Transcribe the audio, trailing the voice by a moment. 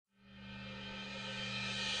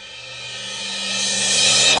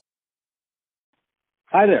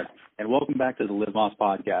Hi there, and welcome back to the Live Moss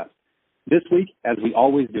podcast. This week, as we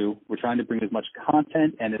always do, we're trying to bring as much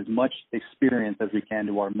content and as much experience as we can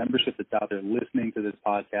to our membership that's out there listening to this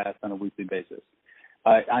podcast on a weekly basis.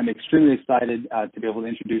 I'm extremely excited to be able to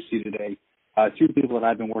introduce you today two people that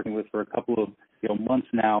I've been working with for a couple of months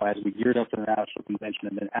now as we geared up for the national convention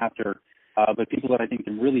and then after, but people that I think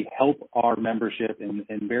can really help our membership in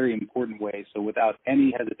very important ways. So without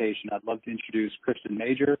any hesitation, I'd love to introduce Krystin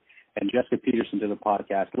Major and Jessica Peterson to the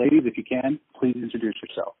podcast. Ladies, if you can, please introduce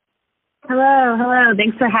yourself. Hello.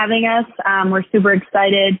 Thanks for having us. We're super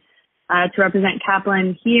excited to represent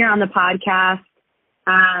Kaplan here on the podcast.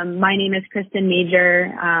 My name is Krystin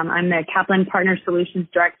Major. I'm the Kaplan Partner Solutions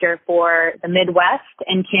Director for the Midwest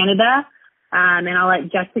and Canada. And I'll let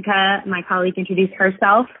Jessica, my colleague, introduce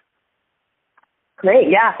herself. Great.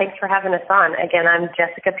 Yeah, thanks for having us on. Again, I'm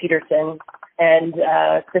Jessica Peterson, and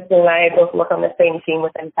Krystin and I both work on the same team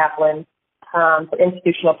within Kaplan for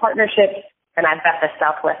institutional partnerships, and I've got the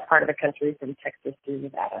southwest part of the country from Texas to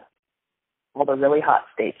Nevada, all the really hot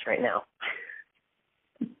states right now.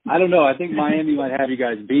 I don't know. I think Miami might have you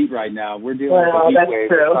guys beat right now. We're dealing with a heat wave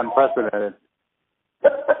that's unprecedented.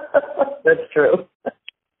 That's true.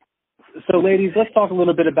 So, ladies, let's talk a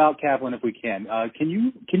little bit about Kaplan if we can. Can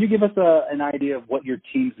you give us an idea of what your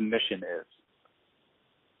team's mission is?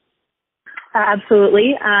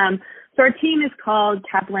 Absolutely. So our team is called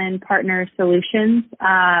Kaplan Partner Solutions.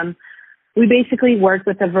 We basically work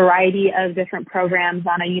with a variety of different programs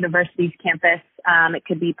on a university's campus. It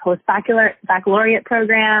could be post-baccalaureate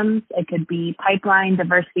programs. It could be pipeline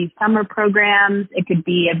diversity summer programs. It could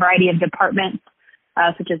be a variety of departments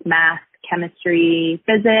such as math, chemistry,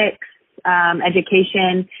 physics,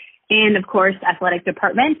 education, and, of course, athletic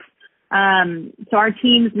department. So our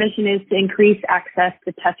team's mission is to increase access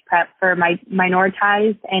to test prep for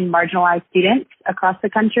minoritized and marginalized students across the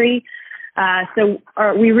country.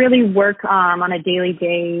 We really work on a daily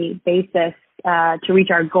basis to reach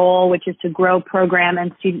our goal, which is to grow program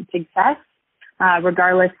and student success,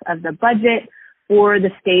 regardless of the budget or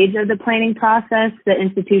the stage of the planning process the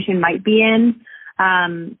institution might be in.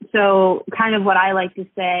 So kind of what I like to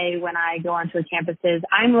say when I go onto a campus is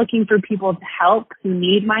I'm looking for people to help who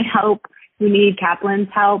need my help, who need Kaplan's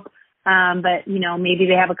help. But, maybe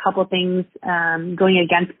they have a couple things going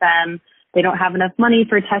against them. They don't have enough money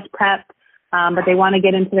for test prep, but they want to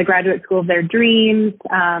get into the graduate school of their dreams,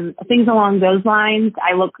 things along those lines.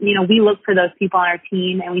 We look for those people on our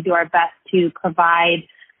team, and we do our best to provide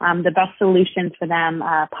the best solutions for them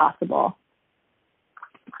possible.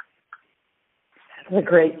 That's a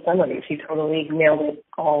great summary. She totally nailed it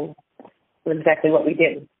all, exactly what we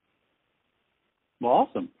do. Well,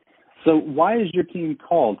 awesome. So why is your team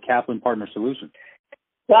called Kaplan Partner Solutions?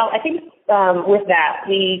 Well, I think with that,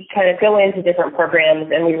 we kind of go into different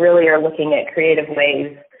programs, and we really are looking at creative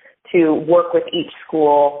ways to work with each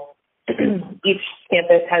school. Each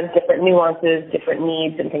campus has different nuances, different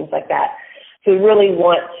needs, and things like that. So we really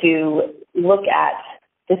want to look at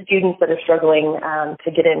the students that are struggling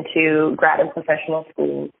to get into grad and professional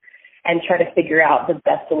schools and try to figure out the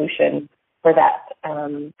best solution for that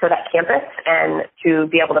campus and to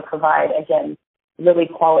be able to provide, again, really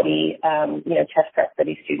quality, test prep for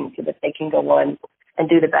these students so that they can go on and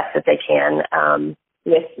do the best that they can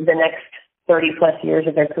with the next 30 plus years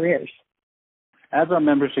of their careers. As our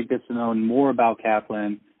membership gets to know more about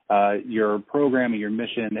Kaplan, your program and your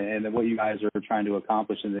mission and what you guys are trying to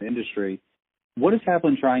accomplish in the industry, what is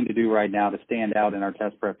Kaplan trying to do right now to stand out in our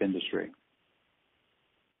test prep industry?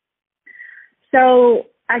 So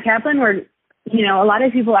at Kaplan, a lot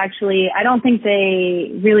of people actually, I don't think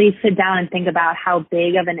they really sit down and think about how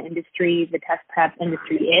big of an industry the test prep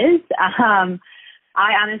industry is.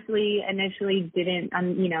 I honestly initially didn't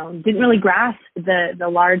really grasp the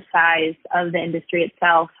large size of the industry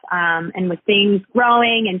itself. And with things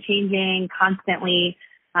growing and changing constantly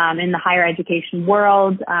in the higher education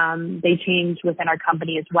world, they change within our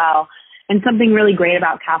company as well. And something really great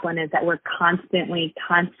about Kaplan is that we're constantly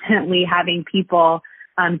having people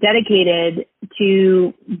dedicated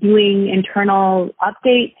to doing internal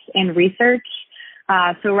updates and research.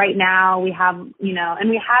 So right now we have, and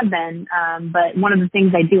we have been, but one of the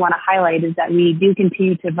things I do want to highlight is that we do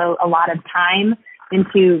continue to devote a lot of time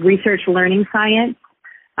into research learning science.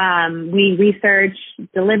 We research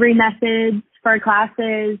delivery methods for our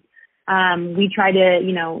classes. We try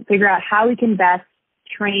to, figure out how we can best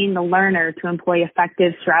train the learner to employ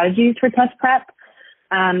effective strategies for test prep,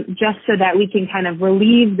 just so that we can kind of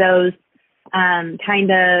relieve those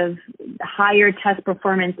kind of higher test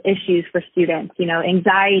performance issues for students,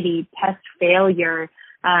 anxiety, test failure,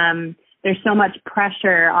 there's so much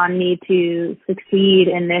pressure on me to succeed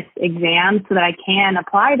in this exam so that I can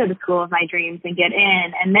apply to the school of my dreams and get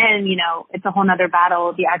in. And then, it's a whole nother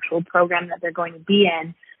battle, the actual program that they're going to be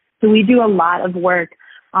in. So we do a lot of work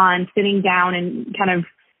on sitting down and kind of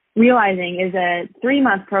realizing, is a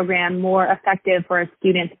 3-month program more effective for a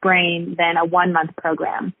student's brain than a 1-month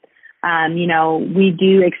program? We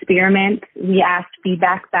do experiments. We asked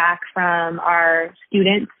feedback back from our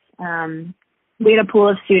students. We had a pool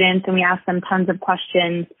of students and we asked them tons of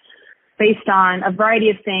questions based on a variety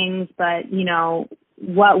of things, but,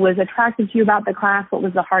 what was attractive to you about the class? What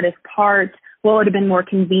was the hardest part? What would have been more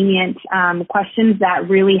convenient? Questions that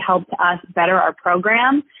really helped us better our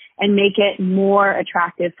program and make it more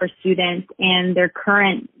attractive for students and their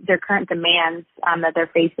current demands that they're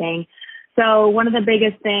facing. So one of the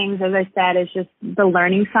biggest things, as I said, is just the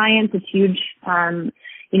learning science. It's huge.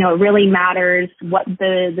 It really matters what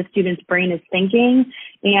the student's brain is thinking.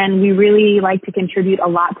 And we really like to contribute a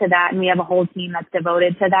lot to that. And we have a whole team that's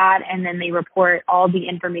devoted to that. And then they report all the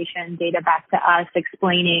information and data back to us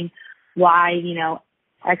explaining why,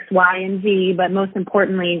 X, Y, and Z, but most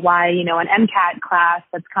importantly, why, an MCAT class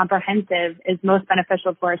that's comprehensive is most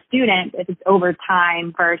beneficial for a student if it's over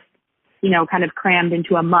time versus, kind of crammed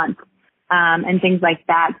into a month. And things like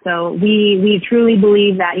that. So we truly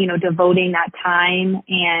believe that, devoting that time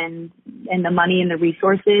and the money and the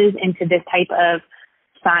resources into this type of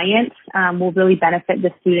science will really benefit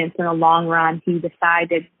the students in the long run who decide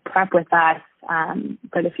to prep with us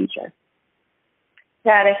for the future.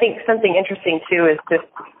 Yeah, and I think something interesting, too, is just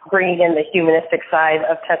bringing in the humanistic side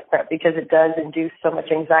of test prep because it does induce so much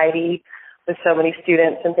anxiety with so many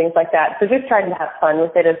students and things like that. So just trying to have fun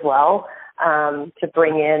with it as well, to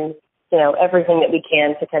bring in everything that we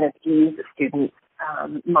can to kind of ease the students'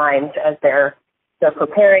 minds as they're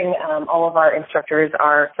preparing. All of our instructors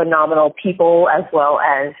are phenomenal people as well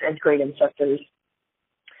as great instructors.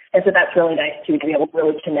 And so that's really nice, too, to be able to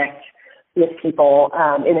really connect with people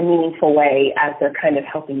in a meaningful way as they're kind of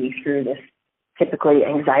helping you through this typically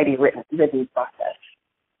anxiety-ridden process.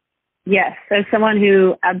 Yes, as someone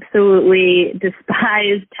who absolutely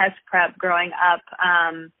despised test prep growing up,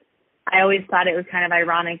 I always thought it was kind of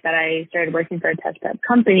ironic that I started working for a test prep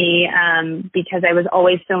company because I was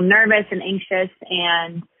always so nervous and anxious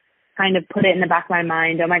and kind of put it in the back of my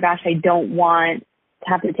mind, oh my gosh, I don't want to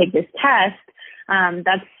have to take this test.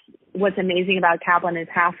 That's what's amazing about Kaplan is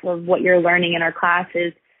half of what you're learning in our class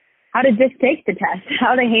is how to just take the test,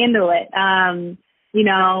 how to handle it.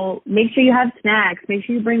 Make sure you have snacks, make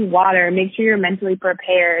sure you bring water, make sure you're mentally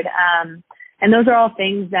prepared. And those are all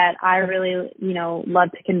things that I really,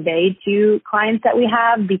 love to convey to clients that we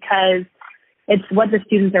have because it's what the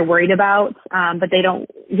students are worried about. But they don't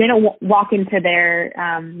walk into their,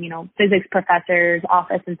 physics professor's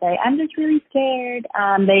office and say, I'm just really scared.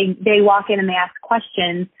 They walk in and they ask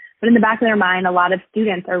questions, but in the back of their mind, a lot of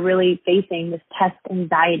students are really facing this test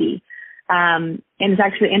anxiety. And it's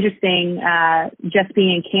actually interesting, just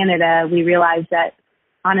being in Canada, we realized that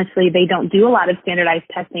honestly, they don't do a lot of standardized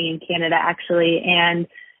testing in Canada, actually. And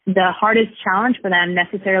the hardest challenge for them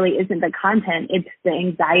necessarily isn't the content. It's the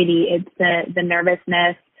anxiety. It's the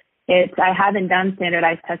nervousness. I haven't done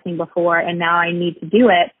standardized testing before, and now I need to do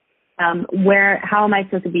it. How am I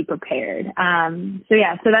supposed to be prepared? So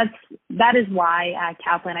that is why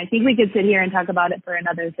Kaplan. I think we could sit here and talk about it for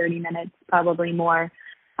another 30 minutes, probably more.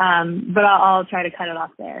 But I'll try to cut it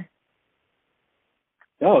off there.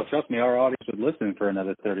 Oh, trust me, our audience would listen for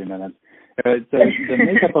another 30 minutes. The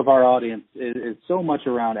makeup of our audience is so much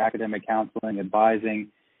around academic counseling, advising,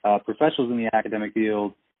 professionals in the academic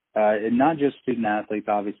field, and not just student athletes,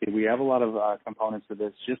 obviously. We have a lot of components to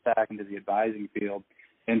this just back into the advising field.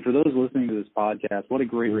 And for those listening to this podcast, what a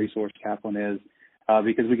great resource Kaplan is,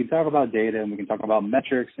 because we can talk about data and we can talk about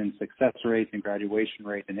metrics and success rates and graduation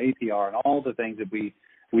rates and APR and all the things that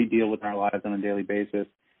we deal with in our lives on a daily basis.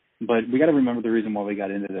 But we got to remember the reason why we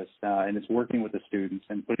got into this, and it's working with the students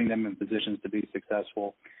and putting them in positions to be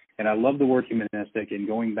successful. And I love the word humanistic and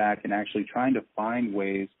going back and actually trying to find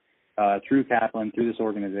ways through Kaplan, through this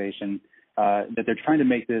organization, that they're trying to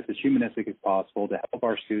make this as humanistic as possible to help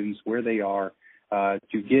our students where they are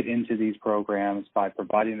to get into these programs by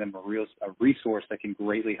providing them a resource that can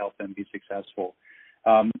greatly help them be successful.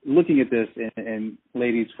 Looking at this, and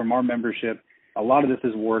ladies, from our membership, a lot of this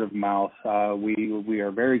is word of mouth. We are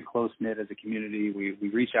very close-knit as a community. We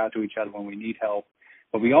reach out to each other when we need help,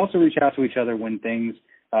 but we also reach out to each other when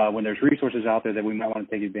there's resources out there that we might want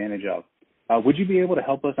to take advantage of. Would you be able to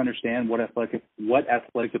help us understand what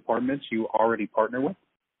athletic departments you already partner with?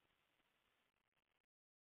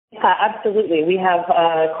 Yeah, absolutely. We have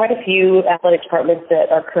quite a few athletic departments that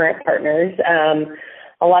are current partners.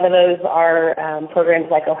 A lot of those are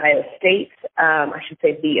programs like Ohio State. I should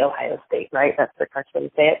say the Ohio State, right? That's the correct way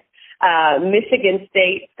to say it. Michigan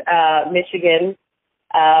State, Michigan.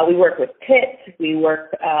 We work with Pitt. We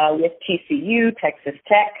work with TCU, Texas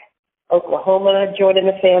Tech, Oklahoma joined in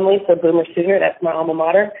the family, so Boomer Sooner, that's my alma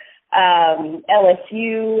mater.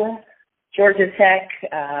 LSU, Georgia Tech,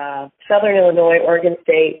 Southern Illinois, Oregon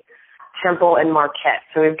State, Temple, and Marquette.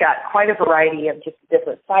 So we've got quite a variety of just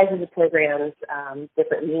different sizes of programs,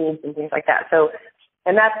 different needs and things like that. So,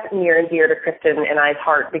 and that's near and dear to Krystin and I's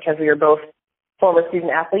heart because we are both former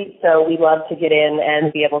student athletes. So we love to get in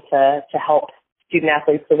and be able to help student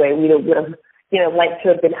athletes the way we would have, liked to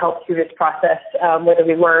have been helped through this process, whether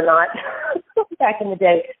we were or not. Back in the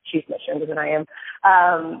day, she's much younger than I am.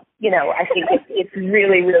 I think it's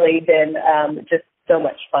really, really been just so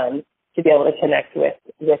much fun to be able to connect with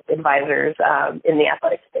advisors in the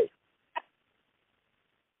athletic space.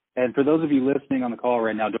 And for those of you listening on the call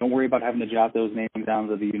right now, don't worry about having to jot those names down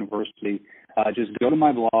to the university. Just go to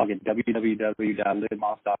my blog at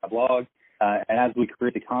www.lidmoss.blog. And as we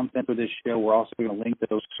create the content for this show, we're also going to link to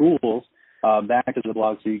those tools back to the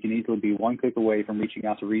blog so you can easily be one click away from reaching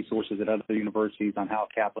out to resources at other universities on how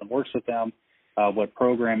Kaplan works with them, what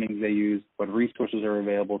programming they use, what resources are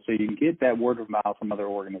available, so you can get that word of mouth from other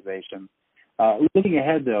organizations. Looking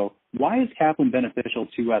ahead, though, why is Kaplan beneficial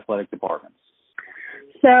to athletic departments?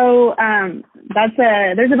 So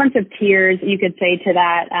there's a bunch of tiers you could say to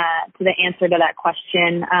that to the answer to that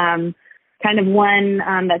question. Kind of one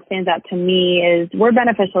that stands out to me is we're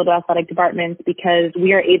beneficial to athletic departments because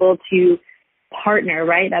we are able to partner,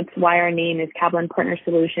 right? That's why our name is Kaplan Partner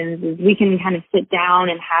Solutions, is we can kind of sit down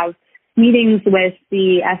and have meetings with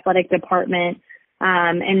the athletic department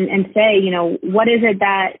and say, what is it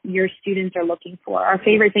that your students are looking for? Our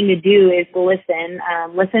favorite thing to do is listen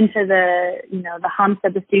to the humps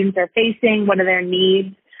that the students are facing, what are their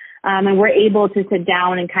needs, and we're able to sit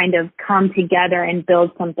down and kind of come together and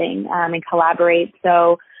build something and collaborate.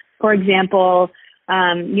 So, for example,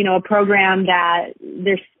 a program that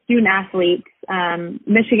their student athletes,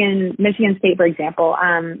 Michigan State, for example,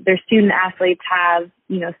 their student athletes have,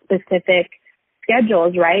 specific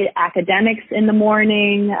schedules, right? Academics in the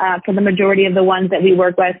morning for the majority of the ones that we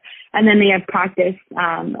work with, and then they have practice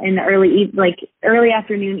in the early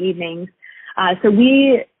afternoon evenings. So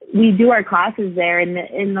we do our classes there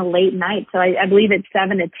in the late night. So I believe it's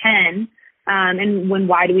 7 to 10. And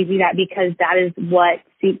why do we do that? Because that is what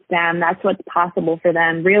suits them. That's what's possible for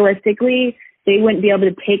them. Realistically, they wouldn't be able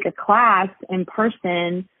to take a class in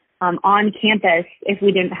person on campus if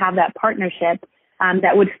we didn't have that partnership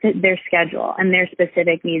that would fit their schedule and their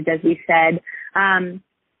specific needs, as we said.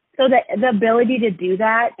 So the ability to do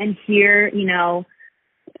that and hear,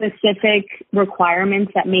 specific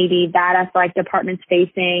requirements that maybe that athletic department's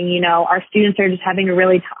facing, our students are just having a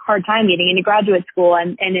really hard time getting into graduate school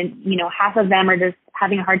and half of them are just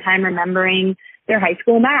having a hard time remembering their high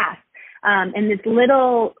school math. And it's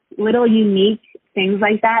little unique things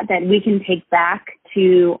like that we can take back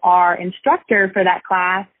to our instructor for that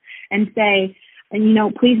class and say, and,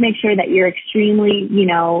 please make sure that you're extremely,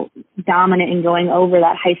 dominant in going over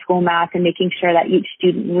that high school math and making sure that each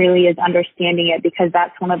student really is understanding it because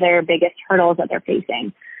that's one of their biggest hurdles that they're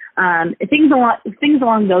facing. Things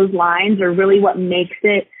along those lines are really what makes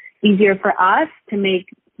it easier for us to make,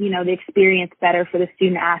 the experience better for the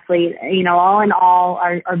student athlete. All in all,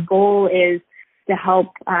 our goal is to help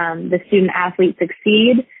the student athlete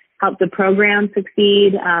succeed, help the program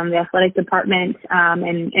succeed, the athletic department,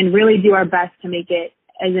 and really do our best to make it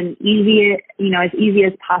as easy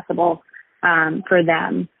as possible for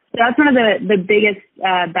them. So that's one of the biggest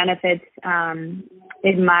benefits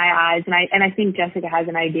in my eyes, and I think Jessica has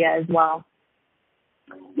an idea as well.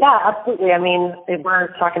 Yeah, absolutely. I mean, we're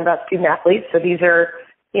talking about student athletes, so these are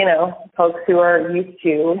folks who are used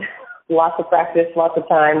to lots of practice, lots of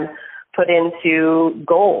time put into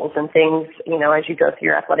goals and things, as you go through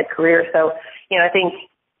your athletic career. So, I think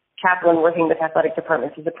Kaplan working with athletic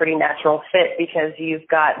departments is a pretty natural fit because you've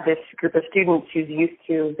got this group of students who's used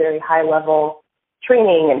to very high level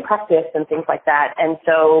training and practice and things like that. And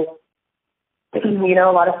so,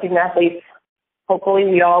 a lot of student athletes, hopefully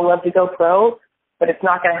we all love to go pro, but it's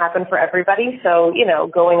not going to happen for everybody. So,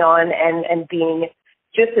 going on and being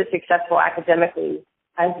just as successful academically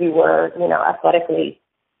as you were, athletically,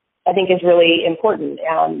 I think is really important.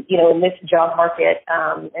 In this job market,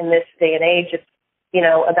 in this day and age, it's,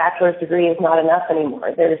 a bachelor's degree is not enough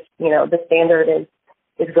anymore. There's, the standard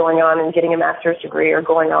is going on and getting a master's degree or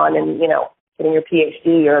going on and, getting your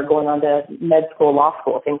PhD or going on to med school, law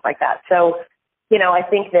school, things like that. So, I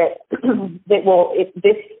think that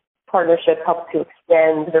this partnership helps to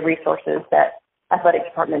extend the resources that athletic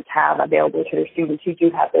departments have available to their students who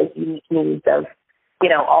do have those unique needs of,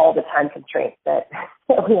 all the time constraints that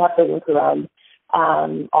we have to work around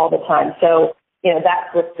all the time. So,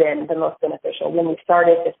 that's what's been the most beneficial. When we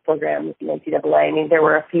started this program with the NCAA, there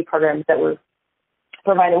were a few programs that were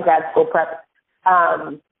providing grad school prep,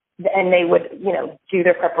 and they would, do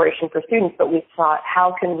their preparation for students, but we thought,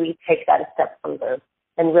 how can we take that a step further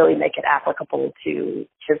and really make it applicable to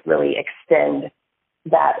really extend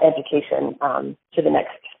that education to the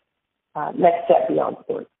next step beyond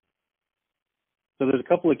sports. So there's a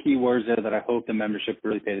couple of key words there that I hope the membership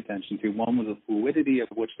really paid attention to. One was the fluidity of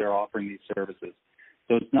which they're offering these services.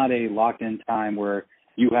 So it's not a locked-in time where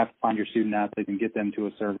you have to find your student athletes and get them to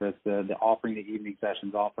a service, the offering the evening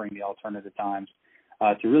sessions, offering the alternative times,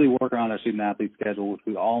 to really work around our student athlete schedule, which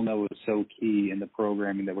we all know is so key in the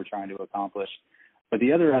programming that we're trying to accomplish. But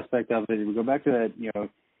the other aspect of it, we go back to that,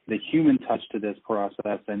 the human touch to this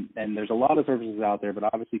process, and there's a lot of services out there, but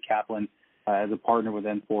obviously Kaplan, as a partner with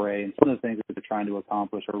N4A, and some of the things that they're trying to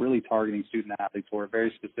accomplish are really targeting student athletes for a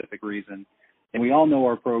very specific reason. And we all know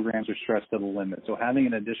our programs are stretched to the limit. So having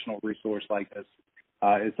an additional resource like this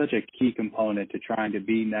is such a key component to trying to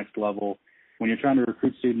be next level. When you're trying to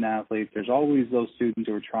recruit student athletes, there's always those students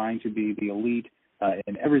who are trying to be the elite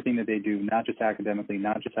in everything that they do, not just academically,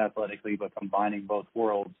 not just athletically, but combining both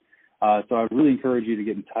worlds. So I really encourage you to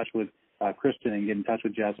get in touch with Krystin and get in touch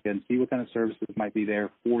with Jessica and see what kind of services might be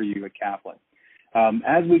there for you at Kaplan.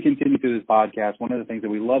 As we continue through this podcast, one of the things that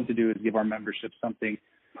we love to do is give our membership something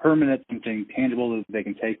permanent, something tangible that they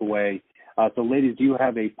can take away. So ladies, do you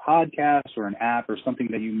have a podcast or an app or something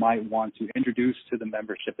that you might want to introduce to the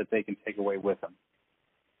membership that they can take away with them?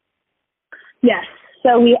 Yes.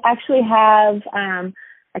 So we actually have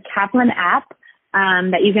a Kaplan app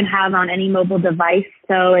that you can have on any mobile device.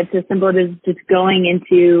 So it's as simple as just going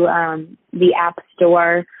into the App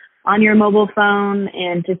Store on your mobile phone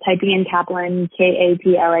and just typing in Kaplan,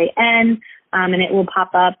 Kaplan, and it will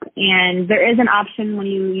pop up. And there is an option when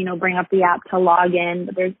you bring up the app to log in,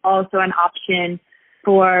 but there's also an option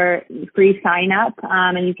for free sign up,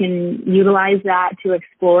 and you can utilize that to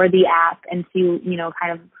explore the app and see,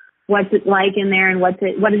 kind of what's it like in there and what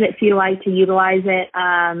does it feel like to utilize it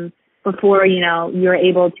before, you're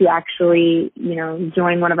able to actually,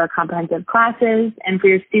 join one of our comprehensive classes. And for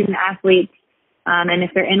your student athletes, and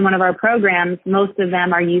if they're in one of our programs, most of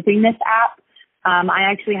them are using this app. I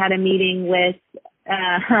actually had a meeting with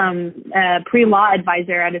a pre-law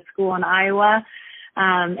advisor at a school in Iowa,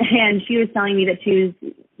 and she was telling me that she was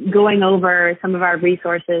going over some of our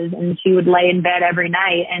resources, and she would lay in bed every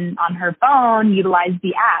night and on her phone utilize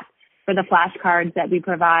the app for the flashcards that we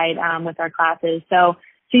provide with our classes. So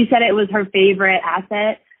she said it was her favorite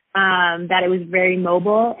asset, that it was very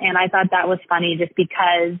mobile, and I thought that was funny just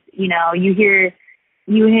because, you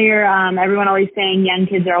hear everyone always saying young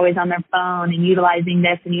kids are always on their phone and utilizing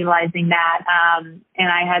this and utilizing that. And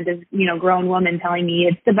I had this, grown woman telling me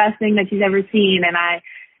it's the best thing that she's ever seen, and I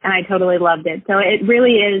totally loved it. So it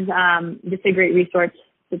really is just a great resource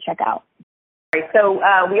to check out. So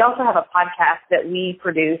we also have a podcast that we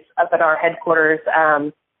produce up at our headquarters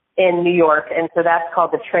in New York, and so that's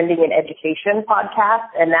called the Trending in Education podcast,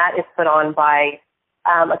 and that is put on by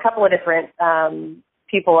a couple of different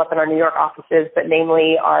people up in our New York offices, but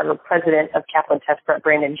namely our president of Kaplan Test Prep,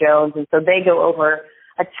 Brandon Jones, and so they go over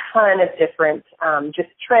a ton of different just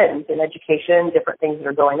trends in education, different things that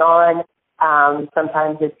are going on.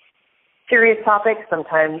 Sometimes it's serious topics,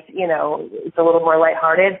 sometimes, it's a little more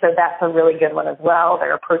lighthearted, so that's a really good one as well.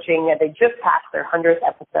 They're approaching, they just passed their 100th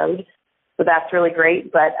episode, so that's really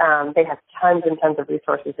great, but they have tons and tons of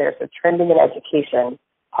resources there. So Trending in Education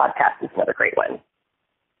podcast is another great one.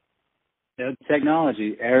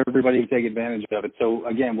 Technology, everybody can take advantage of it. So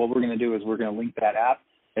again, what we're going to do is we're going to link that app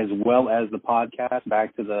as well as the podcast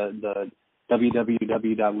back to the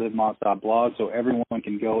www.livmoss.blog so everyone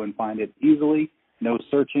can go and find it easily. No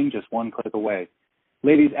searching, just one click away.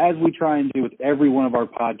 Ladies, as we try and do with every one of our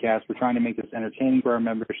podcasts, we're trying to make this entertaining for our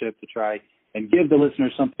membership to try and give the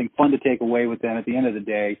listeners something fun to take away with them at the end of the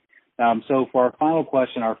day. So for our final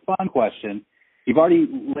question, our fun question, you've already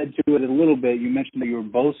led to it a little bit. You mentioned that you were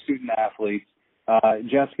both student athletes,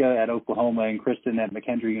 Jessica at Oklahoma and Krystin at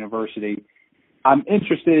McKendree University. I'm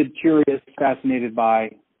interested, curious, fascinated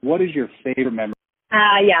by, what is your favorite memory?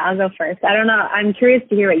 Yeah, I'll go first. I don't know. I'm curious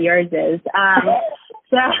to hear what yours is.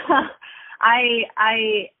 So I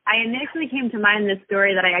initially came to mind this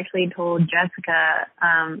story that I actually told Jessica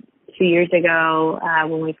 2 years ago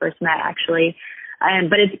when we first met, actually.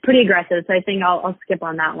 But it's pretty aggressive, so I think I'll skip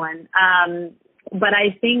on that one. But I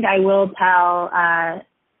think I will tell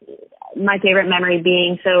my favorite memory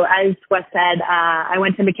being, so as Wes said, I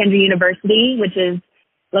went to McKendree University, which is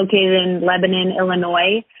located in Lebanon,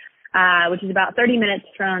 Illinois, which is about 30 minutes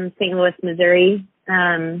from St. Louis, Missouri.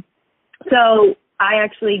 So I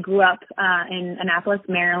actually grew up in Annapolis,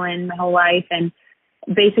 Maryland my whole life. And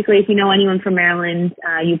basically, if you know anyone from Maryland,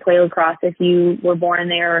 you play lacrosse if you were born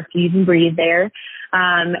there or if you even breathe there.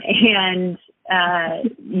 I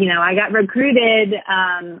got recruited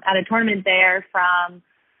at a tournament there from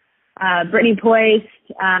Brittany Poist,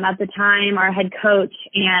 at the time our head coach,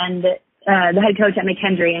 and the head coach at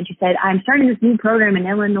McKendree. And she said, I'm starting this new program in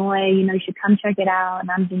Illinois. You should come check it out.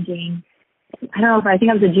 And I'm thinking, I don't know I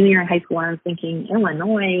think I was a junior in high school, and I was thinking,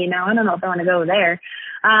 Illinois, I don't know if I want to go there.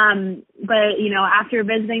 But after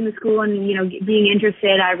visiting the school and, being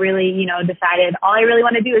interested, I really, decided all I really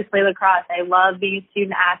want to do is play lacrosse. I love being a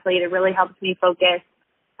student athlete. It really helps me focus.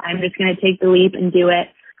 I'm just going to take the leap and do it.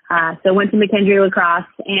 So went to McKendree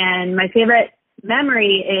Lacrosse, and my favorite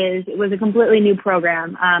memory is it was a completely new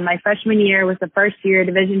program. My freshman year was the first year,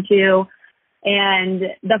 Division II. And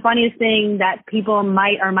the funniest thing that people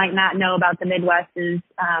might or might not know about the Midwest is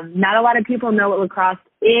not a lot of people know what lacrosse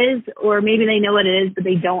is, or maybe they know what it is, but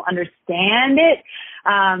they don't understand it.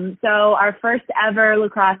 So our first ever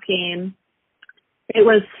lacrosse game, it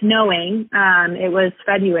was snowing. It was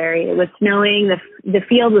February. It was snowing. The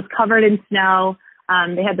field was covered in snow.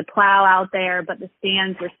 They had the plow out there, but the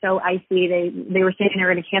stands were so icy. They were saying they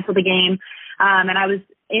were going to cancel the game. And I was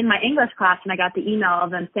in my English class, and I got the email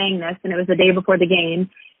of them saying this, and it was the day before the game,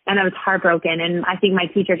 and I was heartbroken. And I think my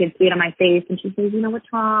teacher could see it on my face, and she says, what's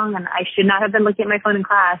wrong? And I should not have been looking at my phone in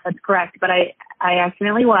class. That's correct, but I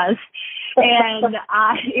accidentally was. And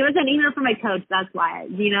it was an email from my coach. That's why,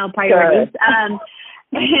 priorities. Sure.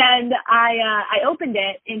 And I opened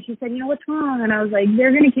it, and she said, what's wrong? And I was like,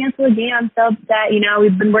 they're going to cancel the game. I'm so upset.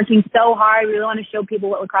 We've been working so hard. We really want to show people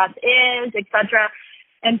what lacrosse is, etc.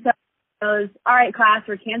 And so I was, all right, class,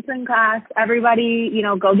 we're canceling class. Everybody,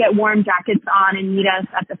 go get warm jackets on and meet us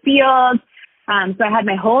at the field. So I had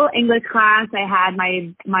my whole English class. I had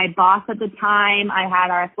my boss at the time. I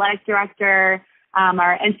had our athletic director,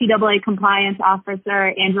 our NCAA compliance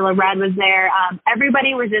officer, Angela Red was there.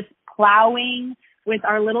 Everybody was just plowing with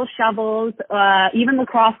our little shovels, even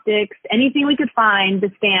lacrosse sticks, anything we could find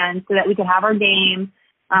to stand so that we could have our game,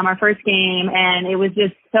 our first game. And it was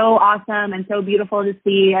just so awesome and so beautiful to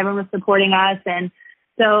see. Everyone was supporting us. And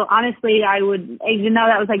so honestly, even though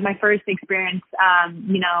that was like my first experience,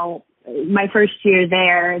 my first year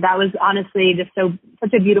there, that was honestly just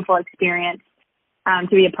such a beautiful experience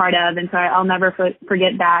to be a part of. And so I'll never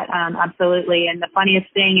forget that. Absolutely. And the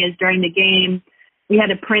funniest thing is during the game, we had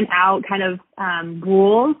to print out kind of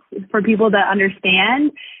rules for people to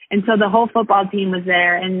understand. And so the whole football team was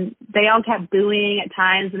there, and they all kept booing at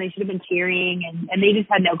times when they should have been cheering, and they just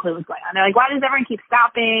had no clue what was going on. They're like, why does everyone keep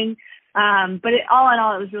stopping? But all in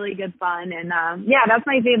all, it was really good fun. And that's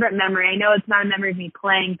my favorite memory. I know it's not a memory of me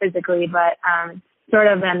playing physically, but sort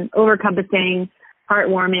of an overcompassing,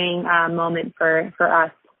 heartwarming moment for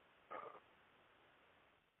us.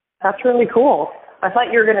 That's really cool. I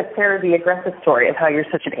thought you were going to share the aggressive story of how you're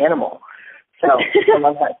such an animal. So I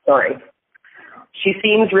love that story. She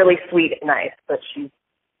seems really sweet and nice, but she's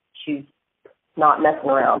not messing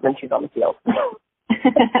around when she's on the field.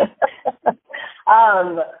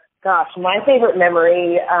 Gosh, my favorite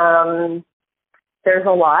memory, there's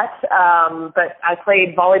a lot, but I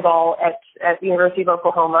played volleyball at the University of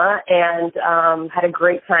Oklahoma and had a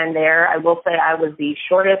great time there. I will say I was the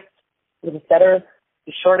shortest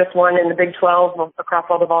one in the Big 12 across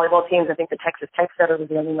all the volleyball teams. I think the Texas Tech setter was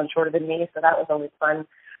the only one shorter than me, so that was always fun.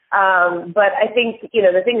 But I think,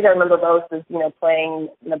 the things I remember most is, playing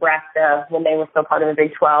Nebraska when they were still part of the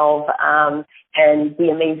Big 12, and the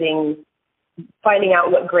amazing finding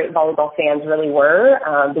out what great volleyball fans really were,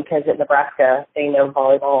 because at Nebraska, they know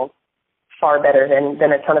volleyball far better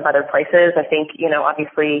than a ton of other places. I think,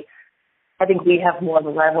 obviously, I think we have more of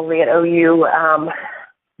a rivalry at OU,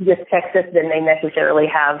 with Texas than they necessarily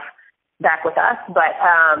have back with us. But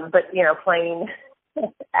playing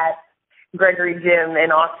at Gregory Gym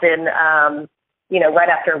in Austin, right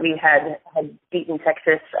after we had beaten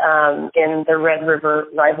Texas in the Red River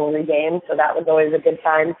rivalry game. So that was always a good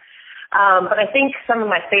time. But I think some of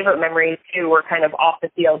my favorite memories, too, were kind of off the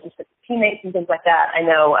field, just with teammates and things like that. I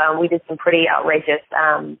know we did some pretty outrageous,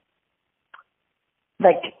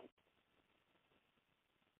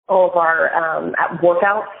 all of our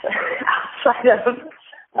workouts outside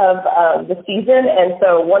of the season. And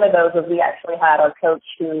so one of those was we actually had our coach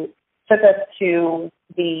who took us to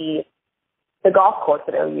the golf course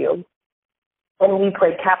at OU, and we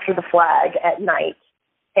played capture the flag at night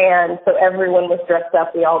And so everyone was dressed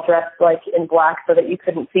up. We all dressed like in black so that you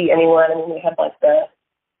couldn't see anyone. And we had like the,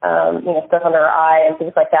 stuff under our eye and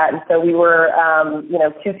things like that. And so we were,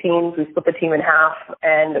 two teams. We split the team in half,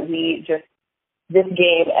 and this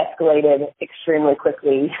game escalated extremely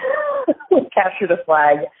quickly. We captured a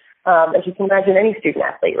flag. As you can imagine, any student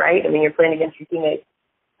athlete, right? I mean, you're playing against your teammates.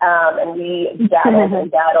 And we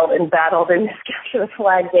battled and battled in this capture the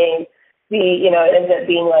flag game. It ended up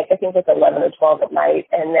being like, I think it's 11 or 12 at night.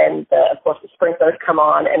 And then, of course, the sprinklers come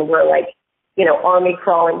on, and we're like, army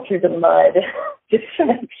crawling through the mud just to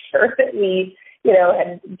make sure that we,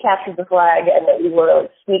 had captured the flag and that we were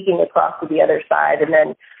sneaking across to the other side. And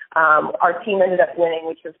then our team ended up winning,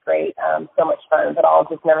 which was great. So much fun. But I'll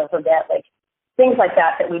just never forget, like, things like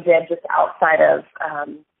that we did just outside of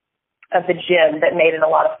the gym that made it a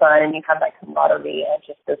lot of fun, and you have that camaraderie and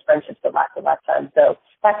just those friendships that last a lifetime. So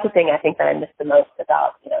that's the thing I think that I miss the most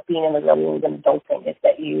about being in the real world and adulting, is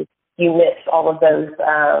that you miss all of those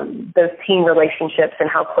team relationships and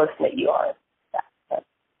how close knit you are.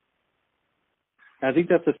 I think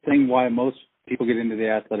that's the thing why most people get into the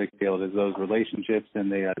athletic field, is those relationships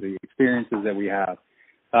and the experiences that we have.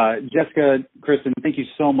 Jessica, Krystin, thank you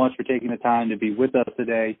so much for taking the time to be with us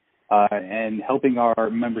today and helping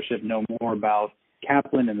our membership know more about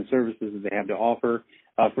Kaplan and the services that they have to offer.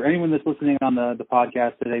 For anyone that's listening on the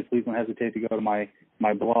podcast today, please don't hesitate to go to my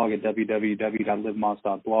blog at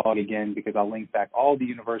www.livemos.blog, again, because I'll link back all the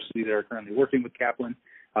universities that are currently working with Kaplan.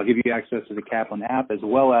 I'll give you access to the Kaplan app as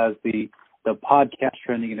well as the podcast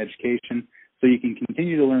Trending in Education, so you can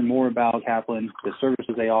continue to learn more about Kaplan, the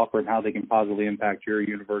services they offer, and how they can positively impact your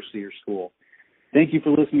university or school. Thank you for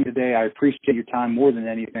listening today. I appreciate your time more than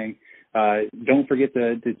anything. Don't forget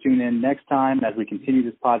to tune in next time as we continue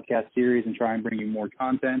this podcast series and try and bring you more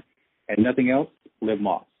content. And nothing else, live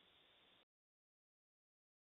Moss.